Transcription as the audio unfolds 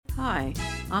Hi,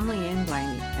 I'm Leanne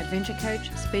Blaney, adventure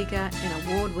coach, speaker, and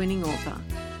award-winning author.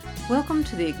 Welcome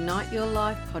to the Ignite Your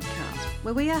Life podcast,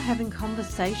 where we are having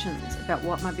conversations about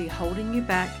what might be holding you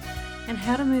back and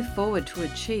how to move forward to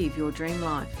achieve your dream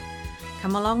life.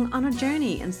 Come along on a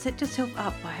journey and set yourself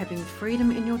up by having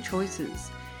freedom in your choices,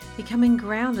 becoming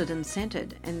grounded and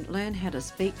centered, and learn how to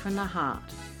speak from the heart.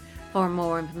 For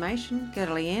more information, go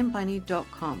to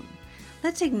leanneblaney.com.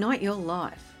 Let's ignite your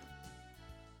life.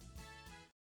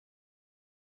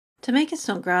 Tomika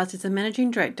Snodgrass is the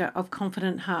Managing Director of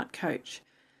Confident Heart Coach.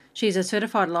 She is a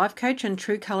certified life coach and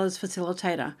True Colours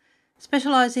facilitator,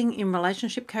 specialising in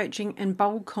relationship coaching and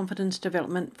bold confidence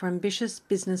development for ambitious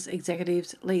business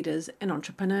executives, leaders and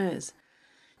entrepreneurs.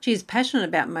 She is passionate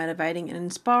about motivating and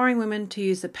inspiring women to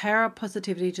use the power of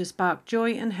positivity to spark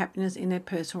joy and happiness in their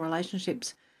personal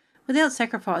relationships without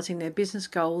sacrificing their business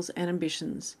goals and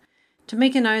ambitions.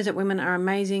 Tomika knows that women are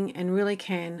amazing and really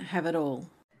can have it all.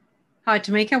 Hi,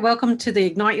 Tomika. Welcome to the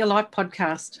Ignite Your Life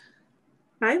podcast.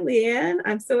 Hi, Leanne.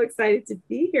 I'm so excited to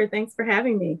be here. Thanks for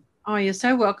having me. Oh, you're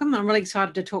so welcome. I'm really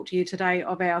excited to talk to you today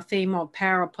of our theme of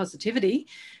power of positivity.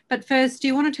 But first, do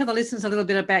you want to tell the listeners a little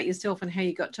bit about yourself and how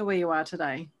you got to where you are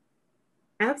today?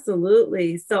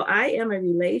 Absolutely. So I am a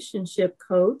relationship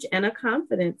coach and a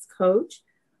confidence coach.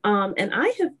 And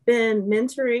I have been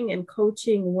mentoring and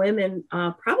coaching women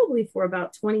probably for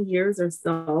about 20 years or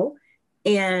so.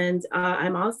 And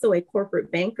I'm also a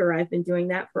corporate banker. I've been doing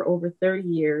that for over 30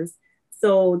 years.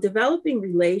 So developing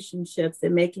relationships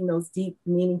and making those deep,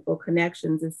 meaningful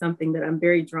connections is something that I'm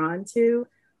very drawn to.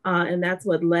 And that's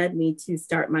what led me to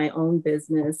start my own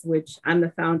business, which I'm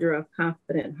the founder of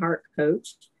Confident Heart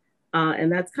Coach.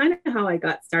 And that's kind of how I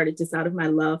got started, just out of my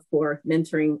love for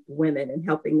mentoring women and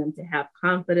helping them to have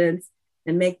confidence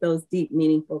and make those deep,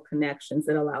 meaningful connections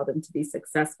that allow them to be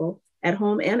successful at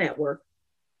home and at work.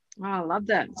 Oh, I love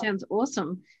that. Sounds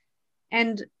awesome.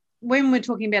 And when we're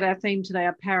talking about our theme today,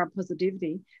 our power of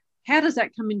positivity, how does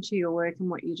that come into your work and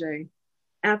what you do?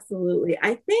 Absolutely.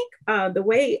 I think the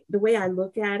way I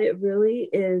look at it really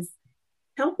is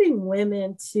helping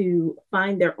women to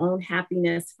find their own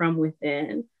happiness from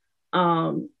within.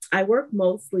 I work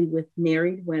mostly with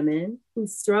married women who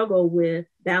struggle with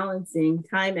balancing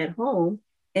time at home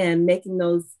and making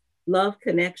those love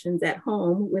connections at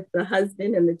home with the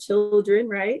husband and the children,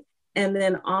 right? And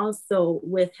then also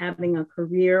with having a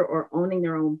career or owning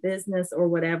their own business or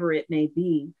whatever it may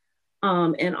be.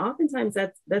 And oftentimes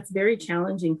that's very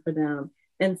challenging for them.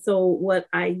 And so what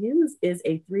I use is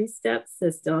a 3-step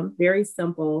system, very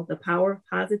simple, the power of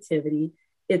positivity.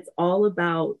 It's all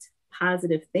about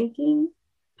positive thinking,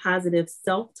 positive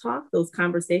self-talk, those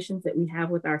conversations that we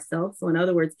have with ourselves. So in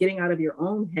other words, getting out of your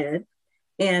own head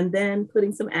and then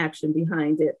putting some action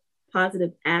behind it,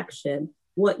 positive action,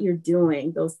 what you're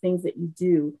doing, those things that you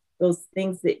do, those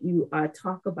things that you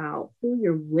talk about, who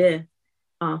you're with,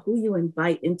 who you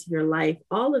invite into your life,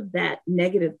 all of that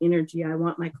negative energy. I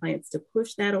want my clients to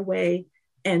push that away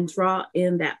and draw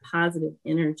in that positive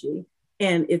energy.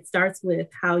 And it starts with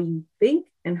how you think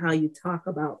and how you talk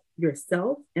about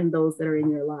yourself and those that are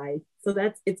in your life. So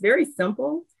it's very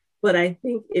simple, but I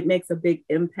think it makes a big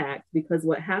impact, because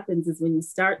what happens is when you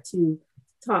start to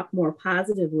talk more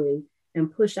positively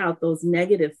and push out those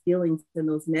negative feelings and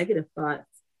those negative thoughts,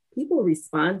 people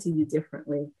respond to you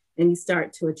differently, and you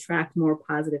start to attract more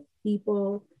positive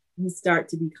people. You start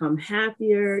to become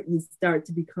happier. You start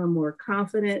to become more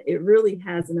confident. It really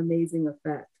has an amazing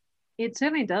effect. It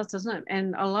certainly does, doesn't it?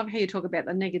 And I love how you talk about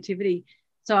the negativity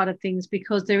side of things,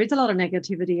 because there is a lot of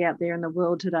negativity out there in the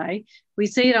world today. We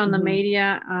see it on the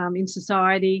media, in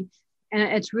society, and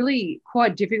it's really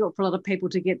quite difficult for a lot of people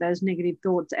to get those negative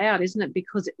thoughts out, isn't it?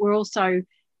 Because we're also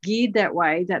geared that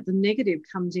way, that the negative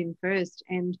comes in first,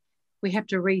 and we have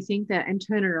to rethink that and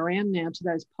turn it around now to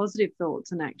those positive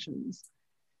thoughts and actions.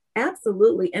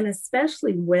 Absolutely. And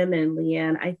especially women,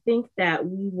 Leanne, I think that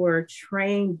we were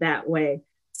trained that way,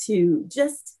 to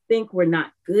just think we're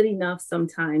not good enough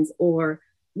sometimes, or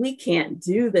we can't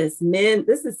do this.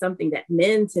 This is something that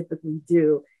men typically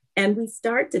do. And we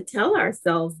start to tell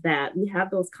ourselves that. We have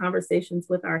those conversations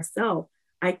with ourselves.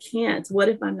 I can't. What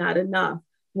if I'm not enough?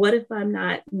 What if I'm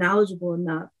not knowledgeable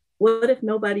enough? What if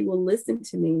nobody will listen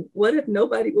to me? What if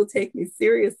nobody will take me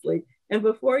seriously? And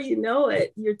before you know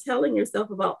it, you're telling yourself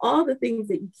about all the things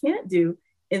that you can't do,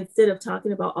 instead of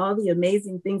talking about all the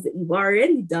amazing things that you've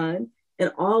already done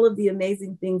and all of the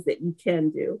amazing things that you can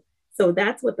do. So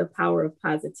that's what the power of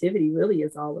positivity really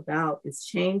is all about, is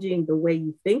changing the way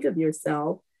you think of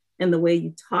yourself and the way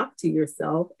you talk to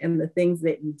yourself and the things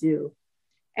that you do.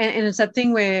 And it's that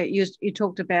thing where you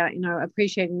talked about,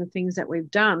 appreciating the things that we've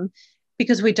done.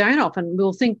 because we don't often.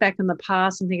 We'll think back in the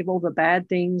past and think of all the bad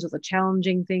things or the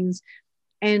challenging things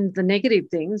and the negative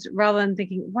things, rather than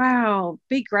thinking, wow,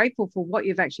 be grateful for what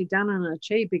you've actually done and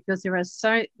achieved, because there's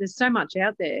so much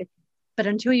out there. But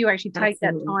until you actually take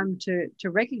Absolutely. that time to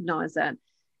recognize that,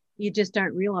 you just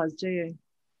don't realize, do you?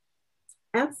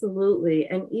 Absolutely.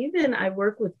 And even I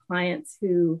work with clients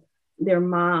who, their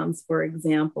moms, for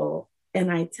example,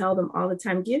 and I tell them all the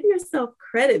time, give yourself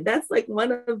credit. That's like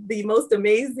one of the most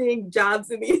amazing jobs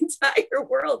in the entire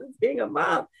world, is being a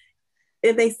mom.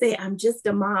 And they say, I'm just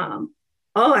a mom.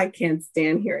 Oh, I can't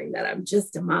stand hearing that. I'm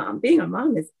just a mom. Being a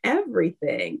mom is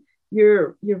everything.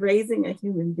 You're raising a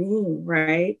human being,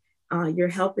 right? You're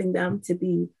helping them to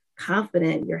be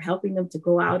confident. You're helping them to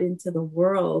go out into the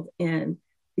world and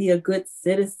be a good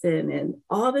citizen and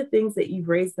all the things that you've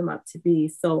raised them up to be.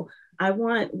 So I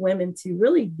want women to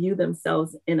really view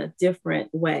themselves in a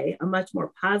different way, a much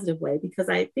more positive way, because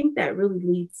I think that really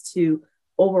leads to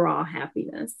overall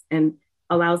happiness and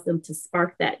allows them to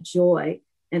spark that joy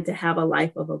and to have a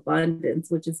life of abundance,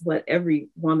 which is what every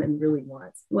woman really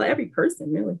wants. Well, every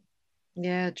person really.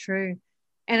 Yeah, true.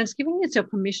 And it's giving yourself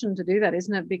permission to do that,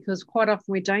 isn't it? Because quite often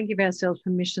we don't give ourselves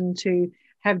permission to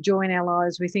have joy in our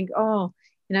lives. We think, oh,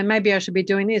 maybe I should be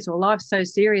doing this, or life's so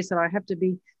serious that I have to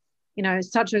be,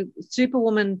 such a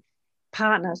superwoman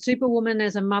partner, superwoman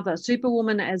as a mother,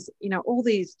 superwoman as, all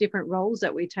these different roles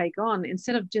that we take on,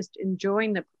 instead of just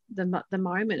enjoying the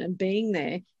moment and being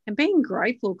there and being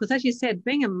grateful. Because as you said,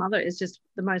 being a mother is just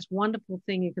the most wonderful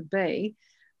thing you could be.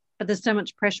 But there's so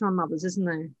much pressure on mothers, isn't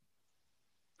there?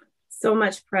 So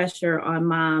much pressure on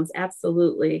moms.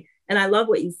 Absolutely. And I love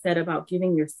what you said about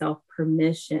giving yourself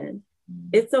permission.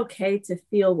 It's okay to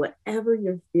feel whatever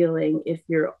you're feeling. If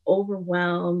you're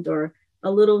overwhelmed or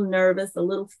a little nervous, a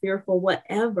little fearful,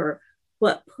 whatever,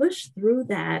 but push through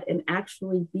that and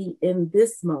actually be in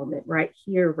this moment right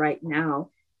here, right now,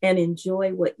 and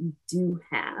enjoy what you do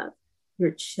have.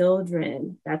 Your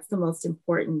children, that's the most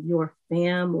important, your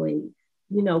family,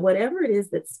 whatever it is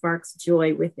that sparks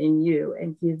joy within you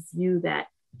and gives you that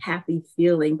happy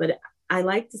feeling. But I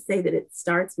like to say that it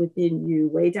starts within you,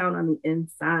 way down on the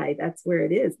inside. That's where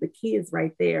it is. The key is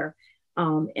right there.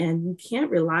 And you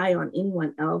can't rely on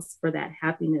anyone else for that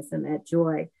happiness and that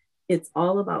joy. It's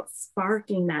all about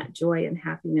sparking that joy and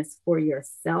happiness for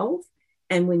yourself.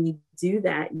 And when you do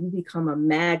that, you become a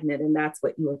magnet, and that's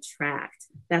what you attract.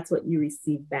 That's what you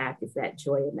receive back, is that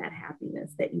joy and that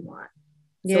happiness that you want.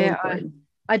 Yeah,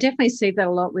 I definitely see that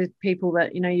a lot with people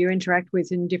that, you interact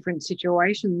with in different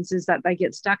situations, is that they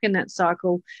get stuck in that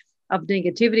cycle of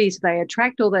negativity. So they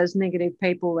attract all those negative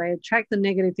people, they attract the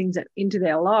negative things into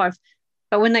their life.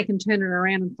 But when they can turn it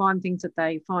around and find things that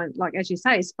they find, like, as you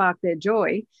say, spark their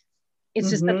joy, it's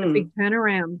just such a big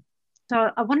turnaround. So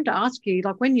I wanted to ask you,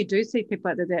 like, when you do see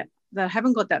people out there that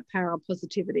haven't got that power of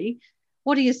positivity,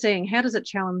 what are you seeing? How does it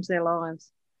challenge their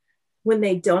lives? When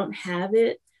they don't have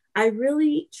it, I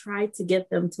really try to get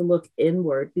them to look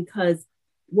inward, because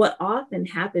what often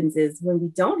happens is when we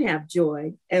don't have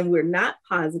joy and we're not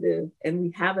positive and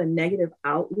we have a negative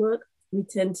outlook, we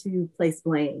tend to place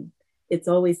blame. It's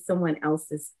always someone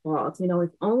else's fault.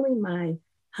 If only my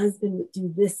husband would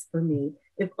do this for me,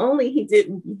 if only he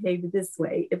didn't behave this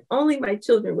way, if only my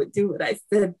children would do what I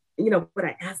said, what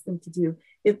I asked them to do,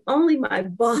 if only my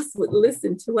boss would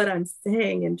listen to what I'm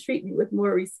saying and treat me with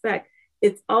more respect.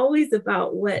 It's always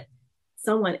about what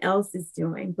someone else is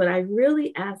doing. But I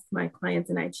really ask my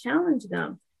clients, and I challenge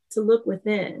them to look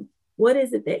within. What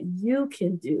is it that you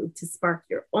can do to spark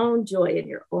your own joy and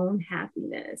your own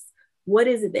happiness? What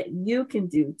is it that you can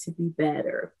do to be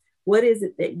better? What is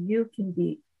it that you can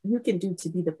do to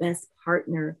be the best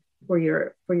partner for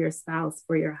your spouse,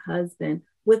 for your husband,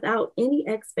 without any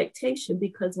expectation?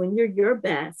 Because when you're your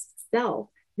best self,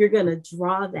 you're going to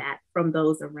draw that from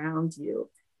those around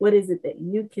you. What is it that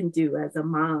you can do as a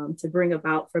mom to bring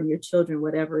about from your children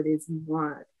whatever it is you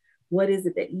want? What is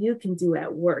it that you can do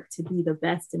at work to be the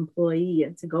best employee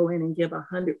and to go in and give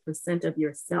 100% of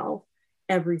yourself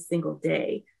every single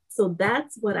day? So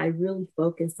that's what I really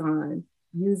focus on,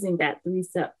 using that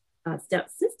three-step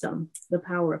system. The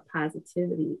power of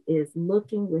positivity is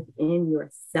looking within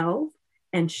yourself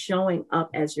and showing up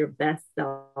as your best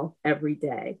self every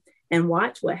day. And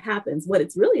watch what happens. What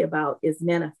it's really about is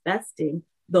manifesting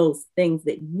those things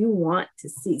that you want to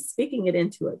see, speaking it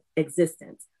into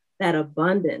existence, that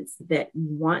abundance that you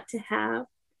want to have,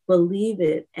 believe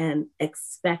it and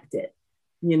expect it.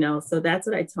 So that's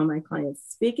what I tell my clients: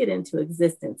 speak it into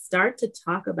existence, start to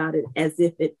talk about it as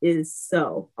if it is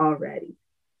so already.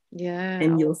 Yeah.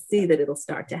 And you'll see that it'll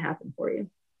start to happen for you.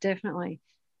 Definitely.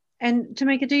 And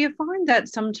Tamika, do you find that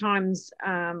sometimes,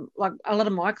 like a lot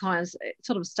of my clients,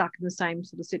 sort of stuck in the same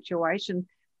sort of situation,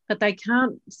 but they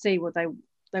can't see what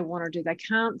they want to do. They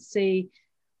can't see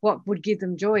what would give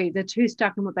them joy. They're too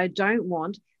stuck in what they don't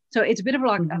want. So it's a bit of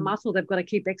like a muscle they've got to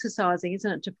keep exercising,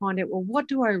 isn't it, to find out, well, what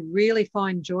do I really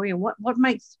find joy and what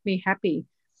makes me happy?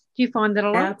 Do you find that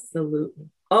a lot? Absolutely.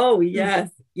 Oh,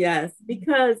 yes, yes.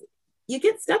 Because you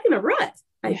get stuck in a rut,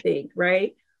 I think,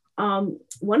 right?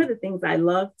 One of the things I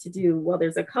love to do, well,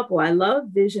 there's a couple. I love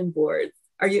vision boards.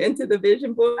 Are you into the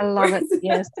vision boards? I love it.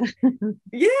 Yes.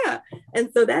 Yeah.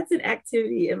 And so that's an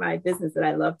activity in my business that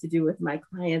I love to do with my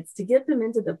clients to get them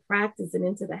into the practice and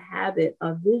into the habit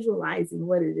of visualizing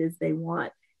what it is they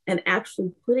want and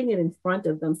actually putting it in front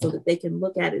of them so that they can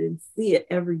look at it and see it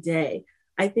every day.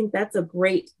 I think that's a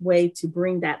great way to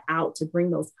bring that out, to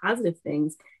bring those positive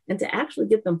things and to actually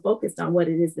get them focused on what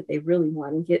it is that they really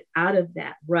want and get out of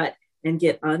that rut and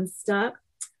get unstuck.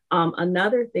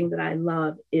 Another thing that I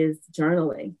love is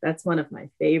journaling. That's one of my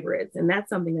favorites. And that's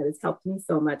something that has helped me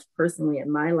so much personally in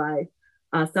my life.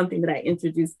 Something that I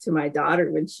introduced to my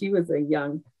daughter when she was a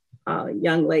young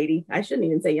lady. I shouldn't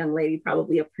even say young lady,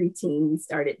 probably a preteen. We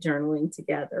started journaling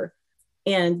together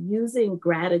and using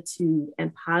gratitude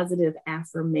and positive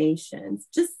affirmations,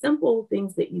 just simple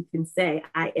things that you can say.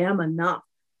 I am enough,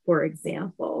 for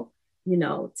example.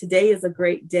 Today is a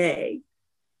great day.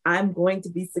 I'm going to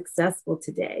be successful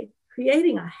today.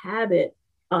 Creating a habit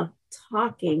of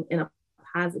talking in a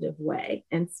positive way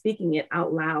and speaking it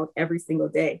out loud every single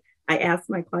day. I ask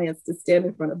my clients to stand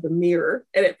in front of the mirror.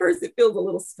 And at first it feels a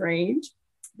little strange,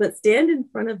 but stand in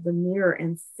front of the mirror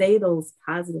and say those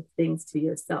positive things to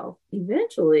yourself.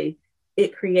 Eventually,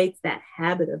 it creates that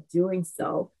habit of doing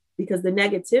so because the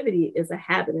negativity is a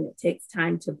habit and it takes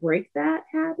time to break that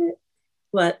habit.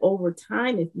 But over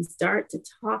time, if you start to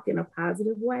talk in a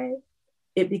positive way,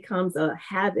 it becomes a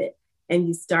habit and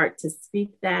you start to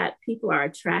speak that. People are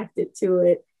attracted to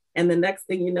it. And the next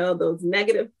thing you know, those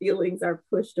negative feelings are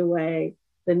pushed away.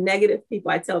 The negative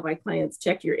people, I tell my clients,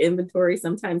 check your inventory.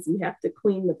 Sometimes you have to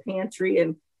clean the pantry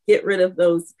and get rid of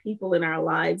those people in our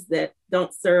lives that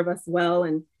don't serve us well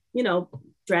and,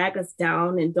 drag us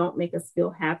down and don't make us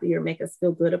feel happy or make us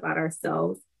feel good about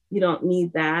ourselves. You don't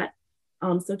need that.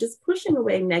 So just pushing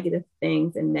away negative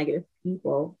things and negative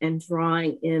people and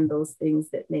drawing in those things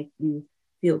that make you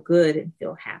feel good and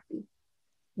feel happy.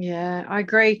 Yeah, I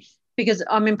agree because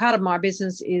part of my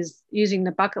business is using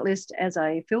the bucket list as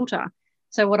a filter.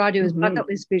 So what I do is bucket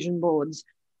list vision boards.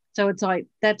 So it's like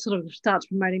that sort of starts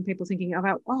promoting people thinking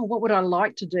about, oh, what would I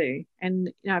like to do?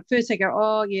 And first they go,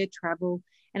 oh yeah, travel.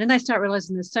 And then they start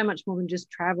realizing there's so much more than just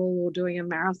travel or doing a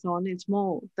marathon. It's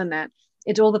more than that.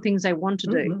 It's all the things they want to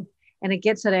do. And it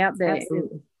gets it out there.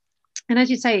 Absolutely. And as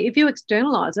you say, if you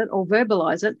externalize it or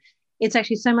verbalize it, it's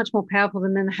actually so much more powerful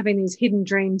than then having these hidden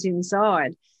dreams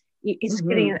inside. It's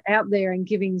getting it out there and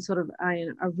giving sort of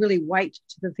a really weight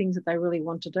to the things that they really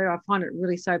want to do. I find it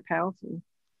really so powerful.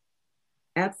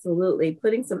 Absolutely.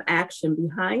 Putting some action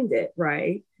behind it,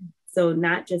 right? So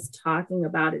not just talking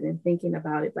about it and thinking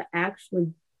about it, but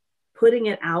actually putting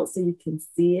it out so you can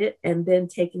see it and then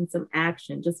taking some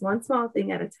action, just one small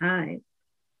thing at a time.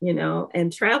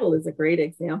 And travel is a great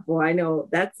example. I know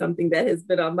that's something that has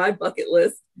been on my bucket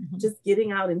list, just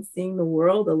getting out and seeing the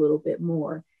world a little bit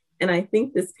more. And I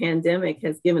think this pandemic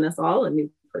has given us all a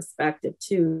new perspective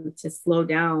too, to slow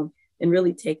down and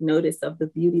really take notice of the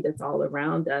beauty that's all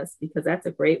around us, because that's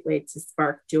a great way to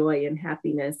spark joy and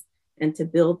happiness and to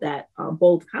build that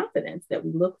bold confidence that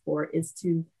we look for, is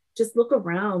to just look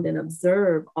around and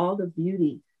observe all the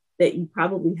beauty that you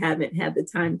probably haven't had the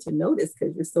time to notice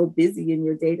because you're so busy in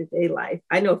your day-to-day life.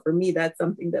 I know for me, that's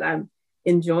something that I'm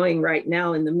enjoying right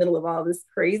now in the middle of all this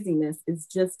craziness, is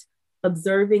just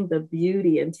observing the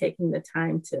beauty and taking the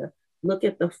time to look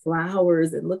at the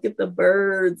flowers and look at the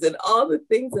birds and all the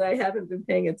things that I haven't been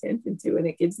paying attention to. And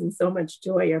it gives me so much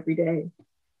joy every day.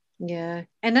 Yeah.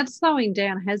 And that slowing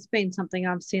down has been something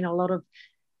I've seen a lot of,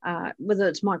 whether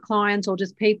it's my clients or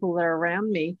just people that are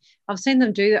around me. I've seen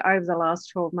them do that over the last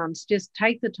 12 months. Just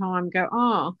take the time, go,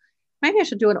 oh, maybe I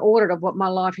should do an audit of what my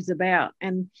life is about.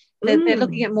 And they're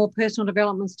looking at more personal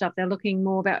development stuff. They're looking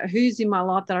more about who's in my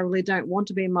life that I really don't want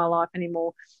to be in my life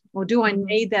anymore. Or do I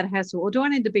need that hassle? Or do I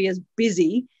need to be as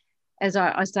busy as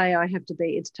I say I have to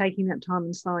be? It's taking that time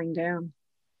and slowing down.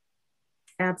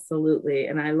 Absolutely.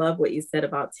 And I love what you said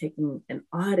about taking an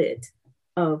audit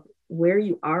of where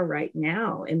you are right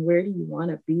now and where do you want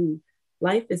to be.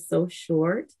 Life is so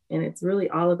short and it's really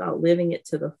all about living it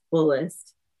to the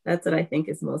fullest. That's what I think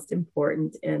is most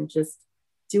important. And just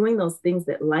doing those things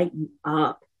that light you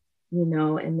up,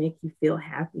 and make you feel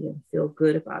happy and feel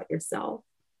good about yourself.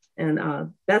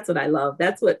 And that's what I love.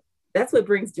 That's what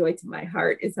brings joy to my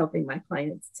heart, is helping my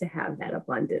clients to have that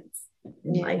abundance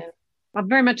in life. I'm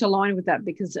very much aligned with that,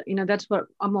 because, that's what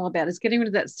I'm all about, is getting rid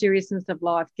of that seriousness of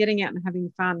life, getting out and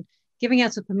having fun, giving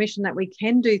us a permission that we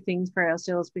can do things for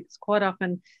ourselves, because quite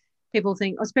often people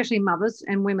think, especially mothers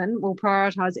and women, will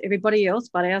prioritize everybody else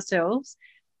but ourselves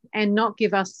and not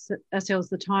give ourselves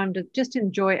the time to just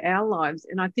enjoy our lives.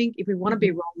 And I think if we want to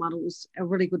be role models,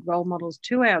 really good role models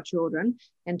to our children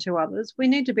and to others, we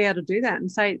need to be able to do that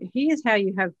and say, here's how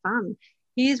you have fun.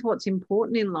 Here's what's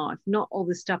important in life, not all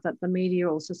this stuff that the media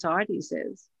or society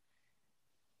says.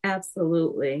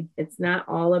 Absolutely. It's not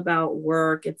all about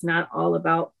work. It's not all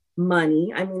about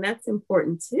money. I mean, that's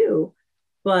important too.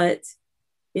 But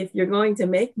if you're going to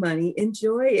make money,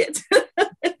 enjoy it.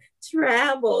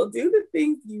 Travel, do the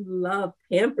things you love,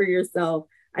 pamper yourself.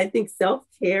 I think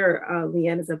self-care,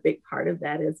 Leanne, is a big part of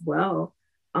that as well.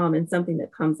 And something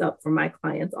that comes up for my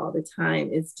clients all the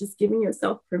time is just giving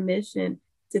yourself permission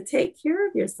to take care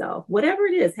of yourself. Whatever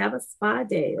it is, have a spa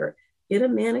day, or get a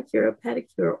manicure or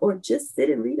pedicure, or just sit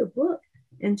and read a book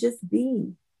and just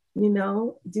be,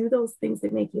 do those things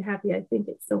that make you happy. I think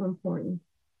it's so important.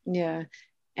 Yeah.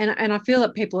 And I feel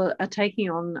that people are taking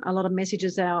on a lot of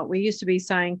messages out. We used to be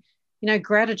saying,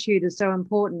 gratitude is so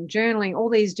important, journaling, all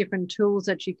these different tools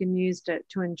that you can use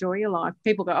to enjoy your life.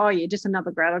 People go, oh, yeah, just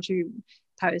another gratitude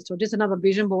post or just another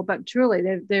vision board. But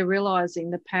truly, they're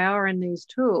realizing the power in these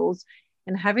tools,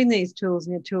 and having these tools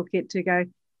in your toolkit to go,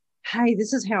 hey,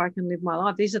 this is how I can live my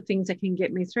life. These are things that can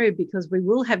get me through, because we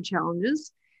will have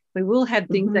challenges. We will have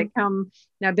things that come,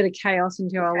 a bit of chaos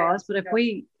into our lives. But if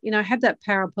we, have that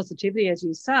power of positivity, as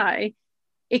you say,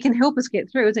 it can help us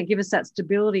get through it and give us that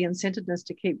stability and centeredness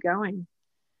to keep going.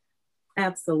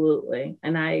 Absolutely.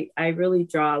 And I really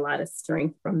draw a lot of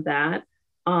strength from that.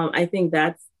 I think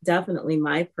that's definitely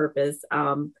my purpose.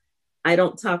 I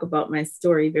don't talk about my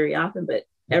story very often, but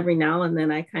every now and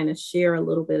then I kind of share a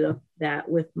little bit of that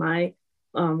with my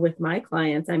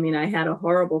clients. I mean, I had a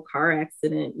horrible car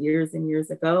accident years and years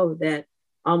ago that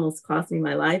almost cost me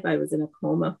my life. I was in a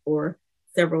coma for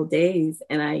several days,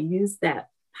 and I used that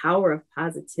power of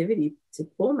positivity to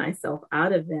pull myself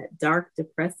out of that dark,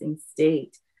 depressing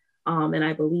state. And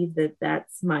I believe that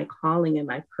that's my calling and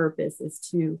my purpose, is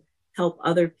to help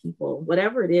other people,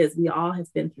 whatever it is. We all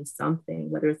have been through something,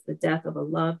 whether it's the death of a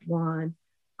loved one,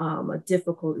 a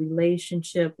difficult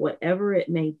relationship, whatever it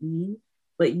may be.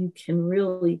 But you can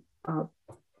really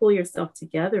pull yourself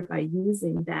together by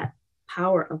using that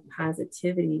power of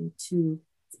positivity to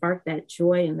spark that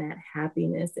joy and that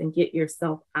happiness, and get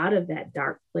yourself out of that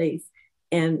dark place,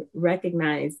 and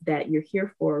recognize that you're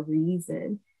here for a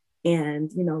reason,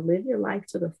 and, live your life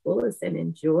to the fullest and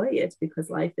enjoy it, because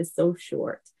life is so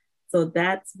short. So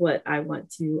that's what I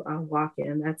want to walk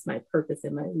in. That's my purpose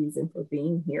and my reason for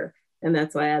being here. And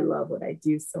that's why I love what I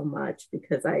do so much,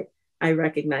 because I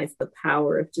recognize the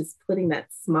power of just putting that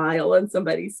smile on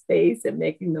somebody's face and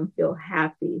making them feel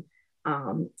happy,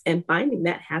 and finding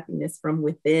that happiness from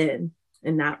within,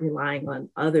 and not relying on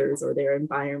others or their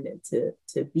environment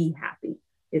to be happy.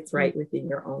 It's right within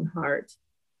your own heart,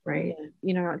 right?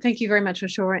 Thank you very much for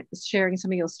sharing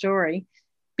some of your story,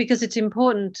 because it's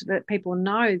important that people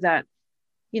know that,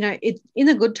 it's in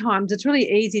the good times, it's really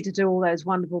easy to do all those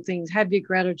wonderful things, have your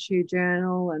gratitude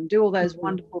journal and do all those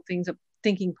wonderful things of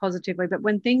thinking positively. But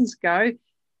when things go,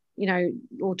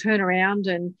 or turn around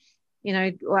and,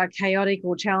 are chaotic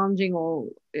or challenging or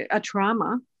a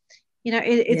trauma,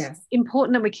 it's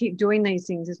important that we keep doing these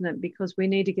things, isn't it? Because we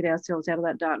need to get ourselves out of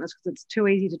that darkness, because it's too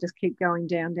easy to just keep going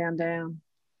down, down, down.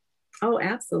 Oh,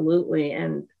 absolutely.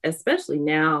 And especially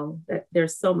now that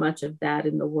there's so much of that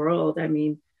in the world. I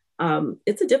mean,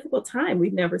 it's a difficult time.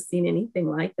 We've never seen anything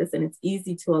like this. And it's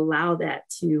easy to allow that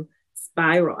to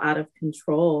spiral out of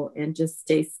control and just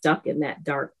stay stuck in that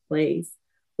dark place.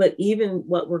 But even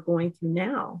what we're going through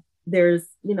now, there's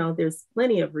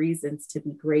plenty of reasons to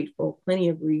be grateful, plenty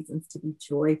of reasons to be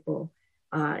joyful,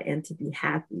 and to be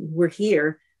happy. We're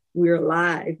here, we're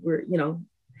alive, we're,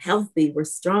 healthy, we're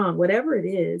strong, whatever it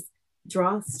is.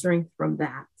 Draw strength from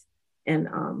that and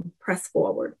press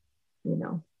forward,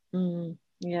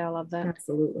 Yeah, I love that.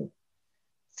 Absolutely.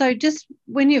 So just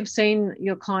when you've seen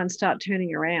your clients start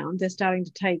turning around, they're starting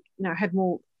to take, have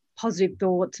more positive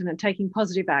thoughts and are taking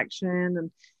positive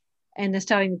action, and they're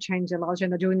starting to change their lives,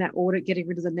 and they're doing that audit, getting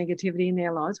rid of the negativity in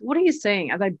their lives. What are you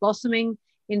seeing? Are they blossoming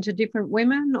into different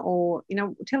women, or,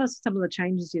 tell us some of the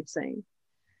changes you've seen?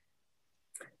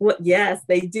 Well, yes,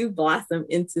 they do blossom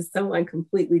into someone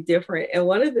completely different. And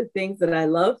one of the things that I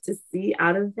love to see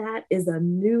out of that is a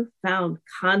newfound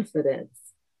confidence.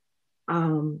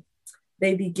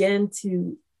 They begin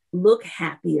to look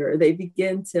happier. They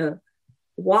begin to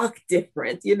walk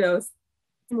different,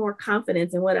 more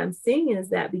confidence. And what I'm seeing is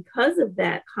that because of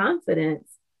that confidence,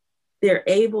 they're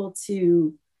able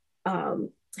to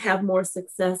have more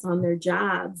success on their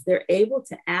jobs. They're able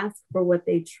to ask for what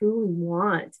they truly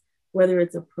want, whether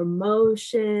it's a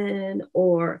promotion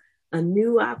or a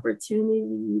new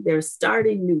opportunity. They're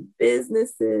starting new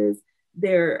businesses.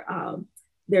 They're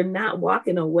not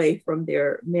walking away from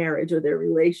their marriage or their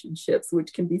relationships,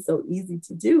 which can be so easy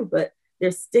to do, but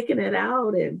they're sticking it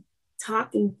out and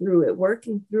talking through it,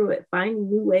 working through it, finding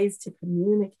new ways to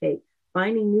communicate,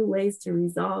 finding new ways to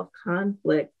resolve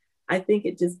conflict. I think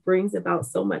it just brings about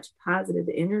so much positive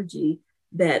energy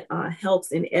that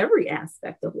helps in every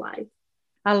aspect of life.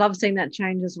 I love seeing that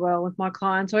change as well with my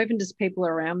clients or even just people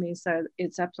around me. So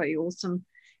it's absolutely awesome.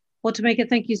 Well, Tomika,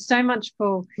 thank you so much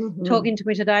for talking to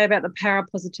me today about the power of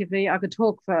positivity. I could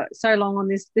talk for so long on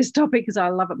this topic because I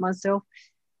love it myself.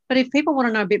 But if people want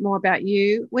to know a bit more about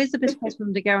you, where's the best place for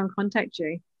them to go and contact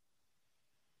you?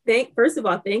 First of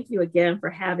all, thank you again for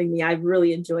having me. I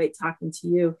really enjoyed talking to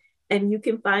you. And you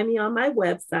can find me on my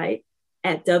website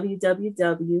at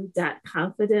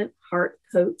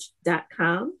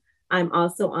www.confidentheartcoach.com. I'm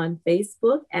also on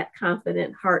Facebook at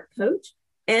Confident Heart Coach.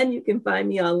 And you can find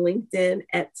me on LinkedIn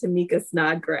at Tomika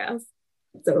Snodgrass.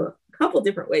 So a couple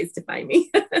different ways to find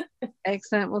me.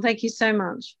 Excellent. Well, thank you so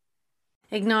much.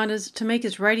 Igniters,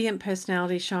 Tomika's radiant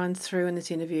personality shines through in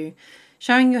this interview,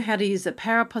 showing you how to use the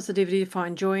power of positivity to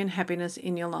find joy and happiness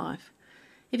in your life.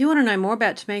 If you want to know more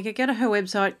about Tomika, go to her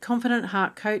website,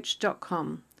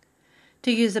 confidentheartcoach.com.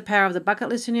 To use the power of the bucket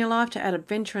list in your life to add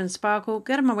adventure and sparkle,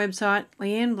 go to my website,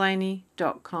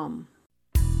 leanneblaney.com.